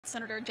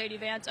Senator JD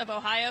Vance of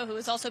Ohio, who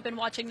has also been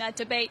watching that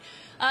debate.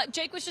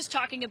 Jake was just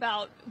talking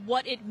about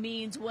what it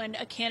means when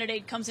a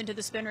candidate comes into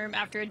the spin room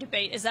after a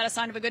debate. Is that a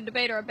sign of a good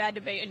debate or a bad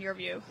debate in your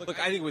view?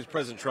 Look, I think with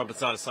President Trump, it's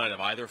not a sign of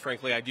either,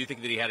 frankly. I do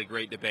think that he had a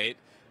great debate.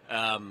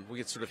 We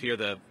can sort of hear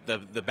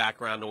the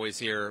background noise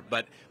here.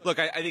 But look,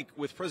 I think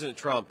with President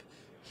Trump,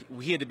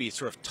 he had to be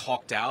sort of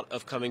talked out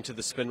of coming to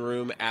the spin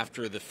room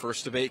after the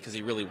first debate because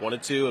he really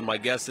wanted to. And my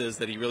guess is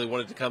that he really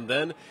wanted to come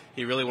then.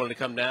 He really wanted to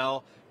come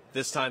now.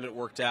 This time it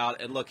worked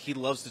out. And look, he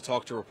loves to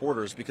talk to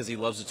reporters because he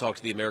loves to talk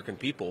to the American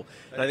people.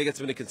 And I think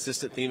it's been a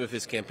consistent theme of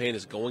his campaign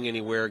is going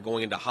anywhere,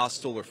 going into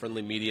hostile or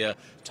friendly media,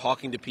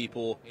 talking to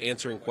people,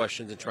 answering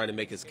questions, and trying to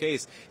make his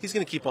case. He's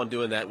going to keep on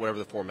doing that, whatever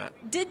the format.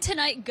 Did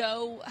tonight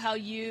go how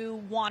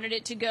you wanted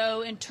it to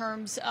go in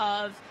terms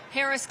of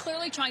Harris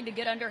clearly trying to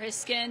get under his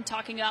skin,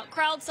 talking about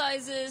crowd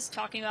sizes,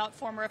 talking about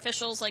former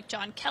officials like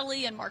John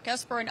Kelly and Mark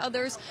Esper and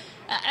others?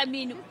 I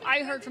mean,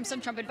 I heard from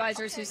some Trump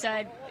advisors who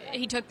said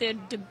he took the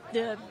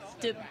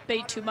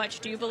debate too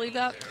much. Do you believe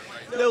that?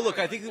 No, look,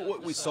 I think that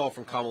what we saw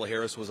from Kamala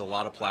Harris was a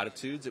lot of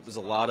platitudes. It was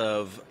a lot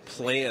of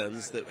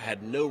plans that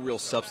had no real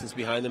substance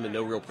behind them and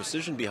no real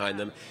precision behind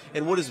them.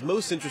 And what is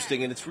most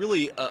interesting, and it's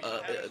really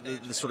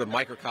the sort of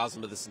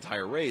microcosm of this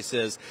entire race,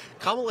 is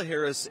Kamala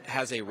Harris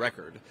has a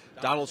record.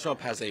 Donald Trump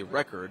has a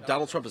record.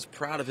 Donald Trump is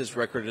proud of his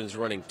record and is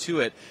running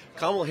to it.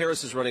 Kamala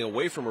Harris is running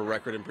away from her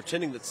record and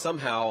pretending that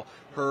somehow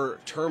her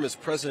term as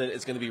president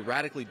is going to be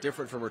radically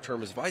different from her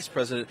term as vice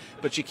president,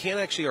 but she can't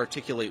actually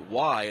articulate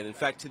why. And in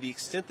fact, to the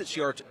extent that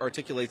she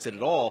articulates it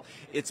at all,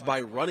 it's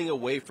by running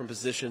away from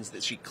positions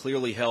that she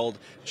clearly held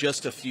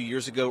just a few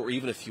years ago or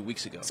even a few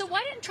weeks ago. So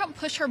why didn't Trump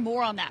push her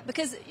more on that?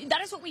 Because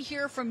that is what we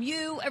hear from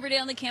you every day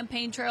on the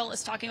campaign trail,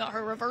 is talking about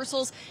her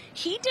reversals.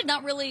 He did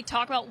not really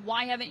talk about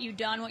why haven't you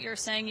done what you're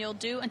saying you'll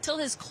do until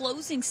his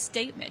closing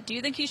statement. Do you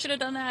think he should have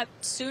done that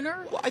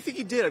sooner? Well, I think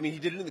he did. I mean, he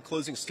did it in the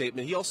closing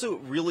statement. He also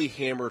really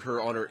hammered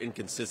her on her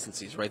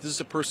inconsistencies, right? This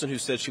is a person who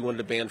said she wanted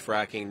to ban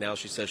fracking. Now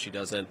she says she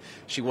doesn't.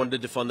 She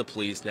wanted to defund the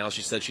police. Now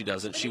she said she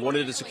doesn't. She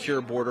wanted a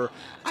secure border.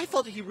 I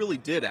thought that he really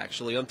did,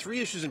 actually. On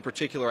three issues in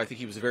particular, I think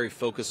he was very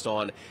focused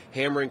on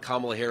hammering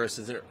Kamala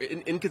Harris's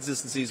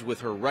inconsistencies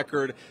with her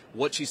record,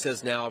 what she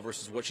says now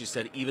versus what she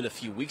said even a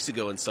few weeks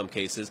ago in some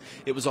cases.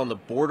 It was on the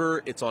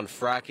border, it's on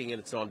fracking, and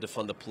it's on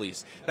defund the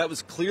police. That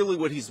was clearly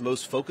what he's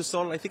most focused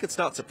on, and I think it's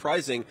not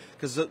surprising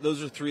because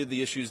those are three of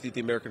the issues that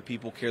the American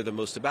people care the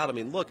most about. I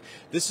mean, look,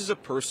 this is a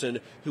person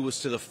who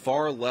was to the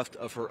far left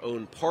of her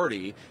own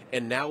party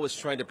and now is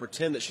trying to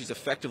pretend that she's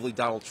effectively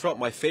Donald Trump.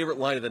 My favorite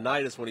line of the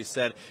night is when he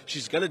said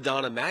she's going to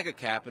don a MAGA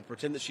cap and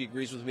pretend that she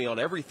agrees with me on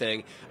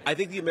everything. I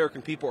think the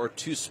American people are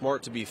too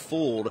smart to be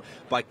fooled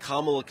by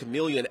Kamala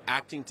Chameleon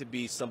acting to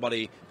be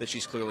somebody that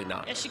she's clearly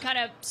not. Yeah, she kind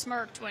of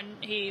smirked when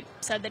he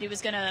said that he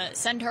was going to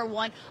send her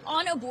one.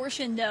 On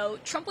abortion, though,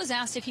 Trump was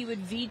asked if he would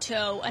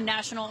veto a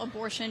national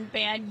abortion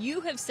ban.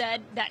 You have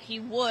said that he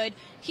would.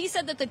 He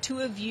said that the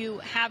two of you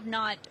have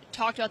not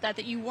talked about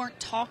that you weren't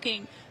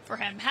talking for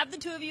him. Have the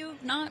two of you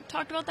not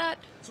talked about that?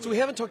 So we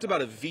haven't talked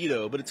about a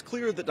veto, but it's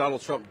clear that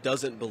Donald Trump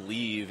doesn't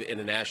believe in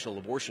a national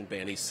abortion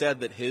ban. He said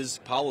that his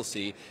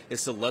policy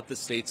is to let the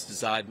states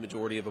decide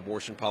majority of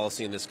abortion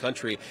policy in this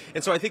country.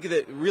 And so I think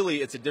that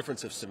really it's a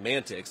difference of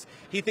semantics.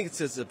 He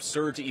thinks it's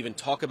absurd to even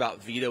talk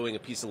about vetoing a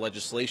piece of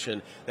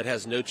legislation that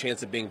has no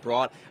chance of being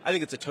brought. I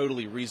think it's a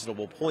totally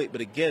reasonable point.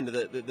 But again,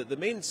 the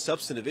main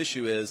substantive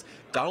issue is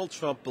Donald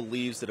Trump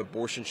believes that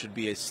abortion should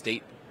be a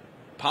state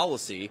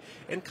policy,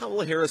 and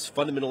Kamala Harris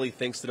fundamentally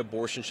thinks that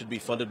abortion should be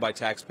funded by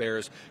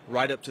taxpayers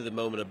right up to the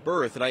moment of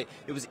birth. And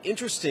it was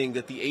interesting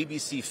that the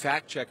ABC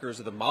fact checkers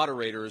or the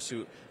moderators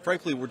who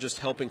frankly were just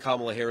helping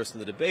Kamala Harris in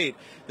the debate,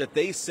 that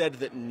they said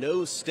that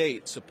no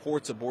state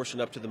supports abortion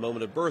up to the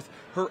moment of birth.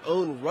 Her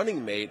own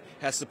running mate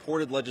has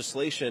supported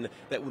legislation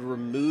that would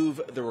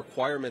remove the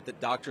requirement that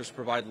doctors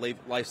provide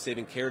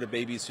life-saving care to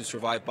babies who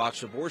survive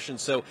botched abortion.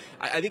 So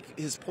I think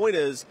his point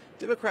is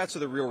Democrats are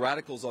the real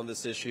radicals on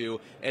this issue,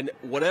 and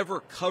whatever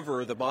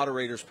cover the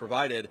moderators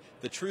provided,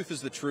 the truth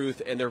is the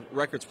truth, and their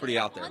record's pretty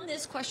out there. On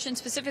this question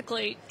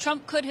specifically,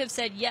 Trump could have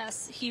said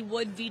yes, he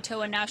would veto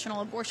a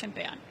national abortion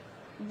ban.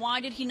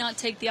 Why did he not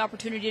take the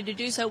opportunity to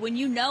do so when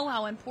you know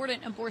how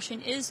important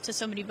abortion is to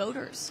so many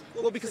voters?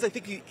 Well, because I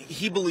think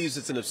he believes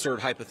it's an absurd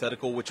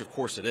hypothetical, which of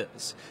course it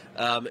is.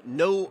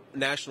 No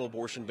national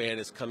abortion ban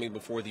is coming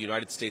before the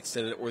United States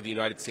Senate or the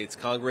United States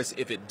Congress.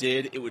 If it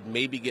did, it would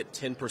maybe get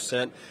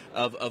 10%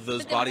 of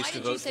those bodies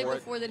to vote for it. Why did you say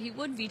before that he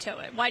would veto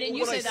it? Why didn't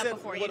you say that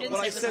before? You didn't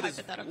say it was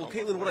hypothetical. Well,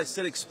 Caitlin, what I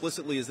said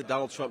explicitly is that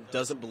Donald Trump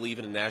doesn't believe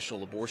in a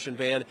national abortion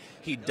ban.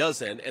 He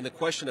doesn't. And the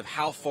question of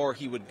how far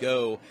he would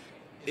go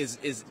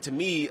is to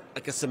me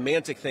like a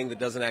semantic thing that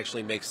doesn't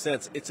actually make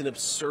sense. It's an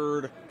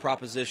absurd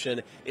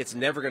proposition. It's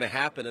never going to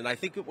happen. And I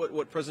think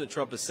what President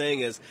Trump is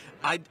saying is,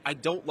 I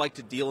don't like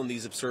to deal in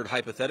these absurd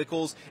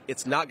hypotheticals.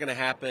 It's not going to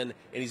happen,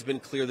 and he's been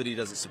clear that he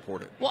doesn't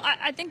support it. Well,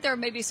 I think there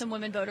may be some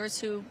women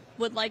voters who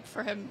would have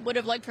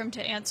liked for him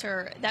to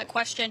answer that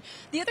question.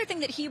 The other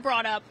thing that he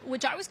brought up,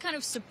 which I was kind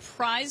of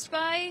surprised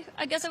by,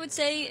 I guess I would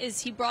say,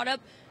 is he brought up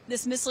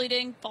this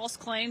misleading, false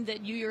claim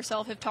that you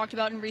yourself have talked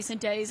about in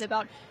recent days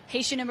about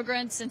Haitian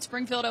immigrants in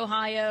Springfield,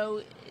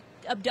 Ohio,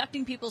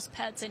 abducting people's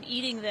pets and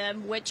eating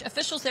them, which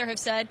officials there have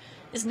said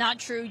is not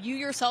true. You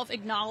yourself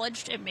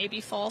acknowledged it may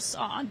be false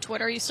on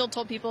Twitter. You still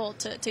told people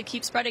to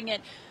keep spreading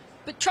it.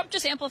 But Trump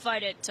just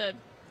amplified it to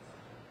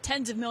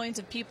tens of millions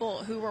of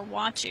people who were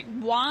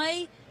watching.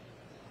 Why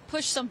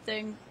push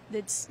something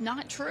that's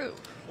not true?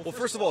 Well,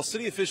 first of all,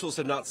 city officials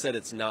have not said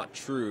it's not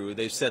true.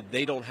 They've said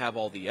they don't have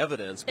all the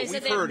evidence. They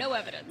said they have no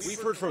evidence.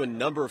 We've heard from a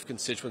number of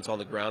constituents on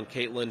the ground,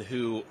 Kaitlan,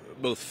 who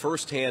both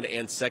firsthand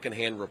and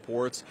secondhand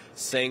reports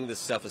saying this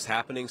stuff is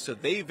happening. So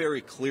they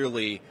very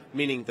clearly,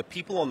 meaning the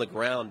people on the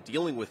ground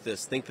dealing with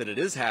this, think that it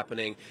is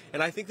happening.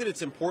 And I think that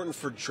it's important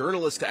for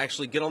journalists to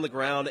actually get on the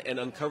ground and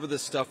uncover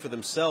this stuff for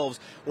themselves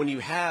when you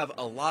have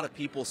a lot of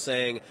people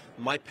saying,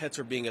 my pets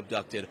are being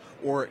abducted,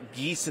 or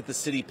geese at the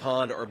city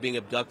pond are being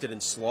abducted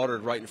and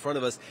slaughtered right in front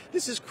of us.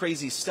 This is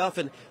crazy stuff.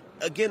 And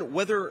again,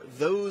 whether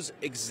those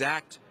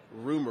exact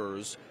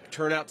rumors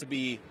turn out to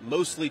be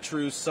mostly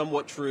true,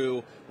 somewhat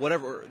true,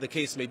 whatever the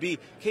case may be,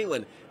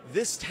 Kaitlan,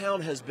 this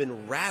town has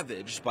been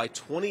ravaged by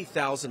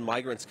 20,000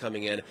 migrants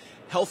coming in.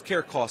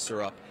 Healthcare costs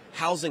are up.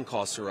 Housing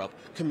costs are up.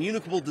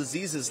 Communicable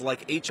diseases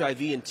like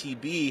HIV and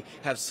TB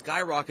have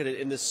skyrocketed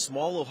in this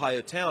small Ohio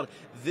town.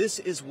 This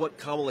is what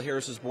Kamala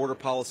Harris's border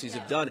policies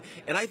have done.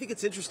 And I think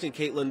it's interesting,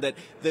 Kaitlan,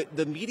 that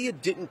the media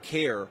didn't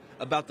care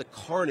about the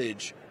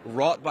carnage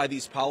wrought by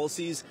these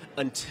policies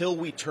until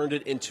we turned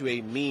it into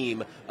a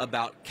meme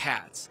about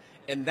cats.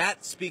 And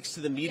that speaks to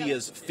the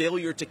media's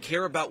failure to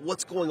care about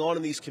what's going on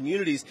in these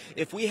communities.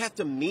 If we have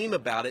to meme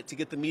about it to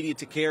get the media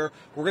to care,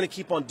 we're going to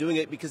keep on doing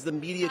it because the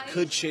media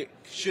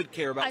should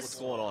care about what's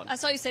going on. I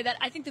saw you say that.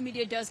 I think the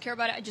media does care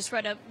about it. I just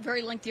read a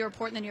very lengthy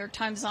report in the New York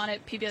Times on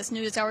it. PBS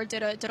NewsHour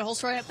did a whole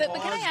story on it. But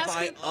can I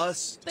ask you? By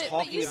us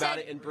talking about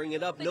it and bringing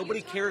it up,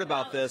 nobody cared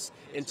about this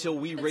until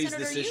we raised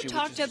this issue.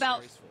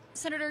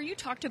 Senator, you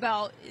talked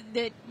about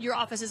that your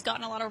office has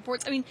gotten a lot of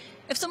reports. I mean,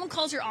 if someone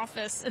calls your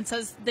office and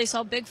says they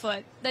saw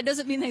Bigfoot, that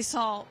doesn't mean they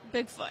saw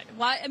Bigfoot.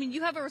 Why? I mean,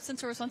 you have a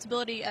sense of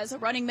responsibility as a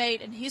running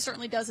mate, and he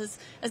certainly does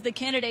as the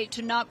candidate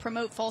to not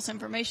promote false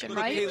information,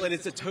 right? Caitlin,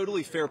 it's a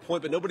totally fair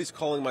point, but nobody's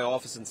calling my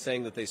office and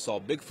saying that they saw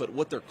Bigfoot.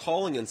 What they're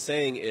calling and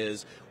saying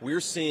is we're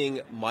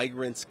seeing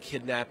migrants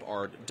kidnap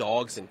our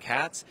dogs and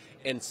cats,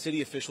 and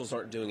city officials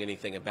aren't doing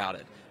anything about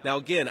it. Now,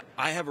 again,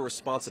 I have a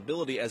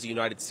responsibility as a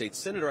United States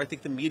Senator. I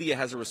think the media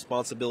has a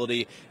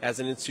responsibility as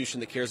an institution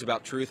that cares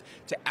about truth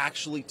to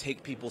actually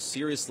take people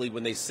seriously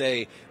when they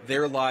say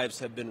their lives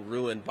have been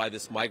ruined by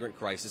this migrant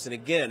crisis. And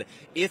again,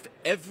 if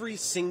every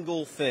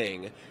single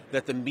thing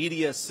that the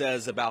media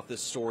says about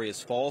this story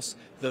is false,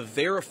 the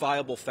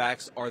verifiable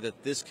facts are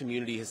that this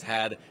community has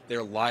had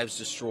their lives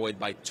destroyed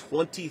by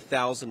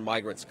 20,000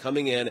 migrants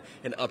coming in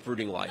and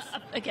uprooting life.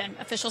 Again,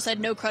 officials said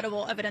no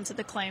credible evidence of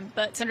the claim.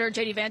 But Senator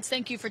JD Vance,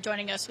 thank you for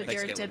joining us with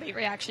Thanks, your Caitlin. debate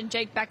reaction.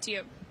 Jake, back to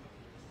you.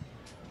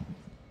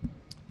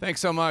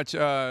 Thanks so much.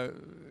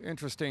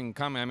 Interesting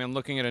comment. I mean, I'm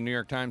looking at a New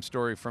York Times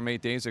story from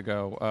 8 days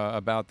ago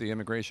about the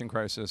immigration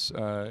crisis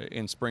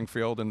in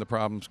Springfield and the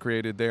problems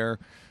created there,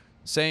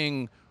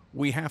 saying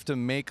we have to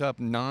make up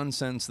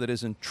nonsense that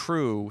isn't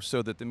true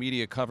so that the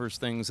media covers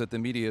things that the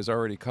media is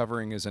already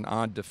covering is an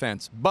odd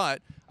defense.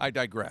 But I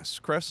digress.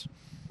 Chris?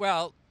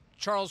 Well,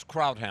 Charles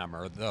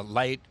Krauthammer, the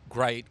late,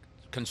 great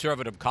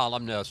conservative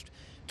columnist,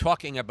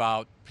 talking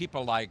about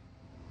people like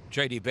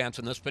JD Vance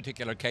in this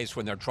particular case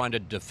when they're trying to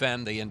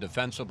defend the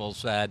indefensible,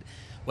 said,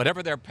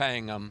 whatever they're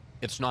paying them,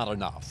 it's not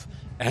enough.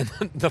 And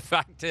the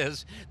fact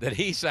is that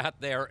he sat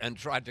there and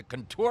tried to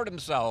contort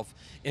himself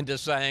into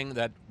saying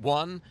that,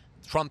 one,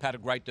 Trump had a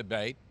great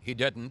debate, he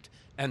didn't,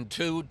 and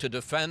two, to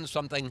defend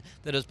something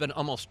that has been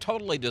almost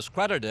totally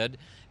discredited.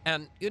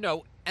 And, you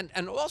know,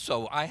 and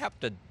also I have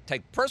to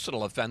take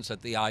personal offense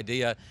at the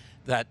idea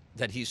that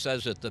he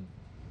says that the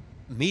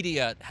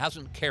media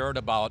hasn't cared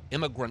about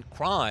immigrant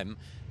crime.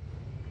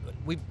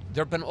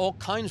 There have been all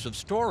kinds of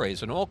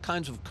stories and all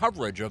kinds of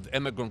coverage of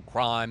immigrant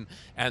crime,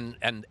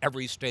 and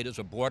every state is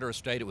a border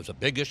state. It was a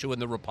big issue in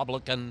the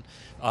Republican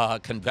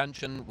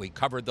convention. We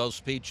covered those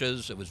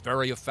speeches. It was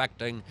very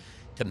affecting.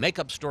 To make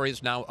up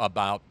stories now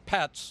about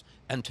pets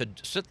and to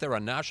sit there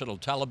on national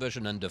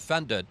television and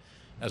defend it,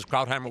 as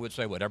Krauthammer would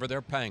say, whatever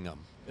they're paying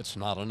them, it's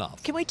not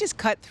enough. Can we just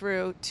cut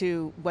through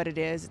to what it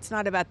is? It's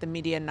not about the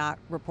media not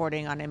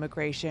reporting on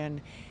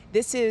immigration.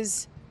 This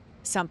is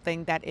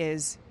something that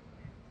is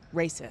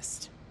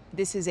racist.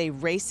 This is a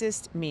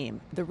racist meme.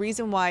 The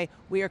reason why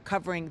we are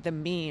covering the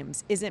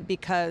memes isn't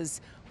because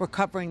we're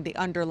covering the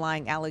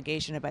underlying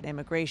allegation about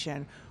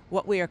immigration.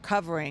 What we are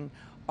covering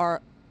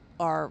are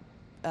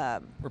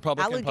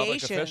Republican public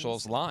allegations,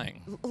 officials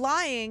lying.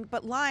 Lying,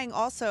 but lying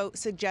also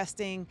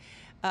suggesting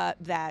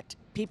that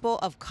people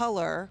of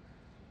color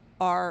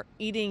are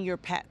eating your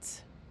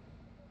pets.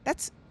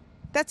 That's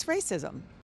racism.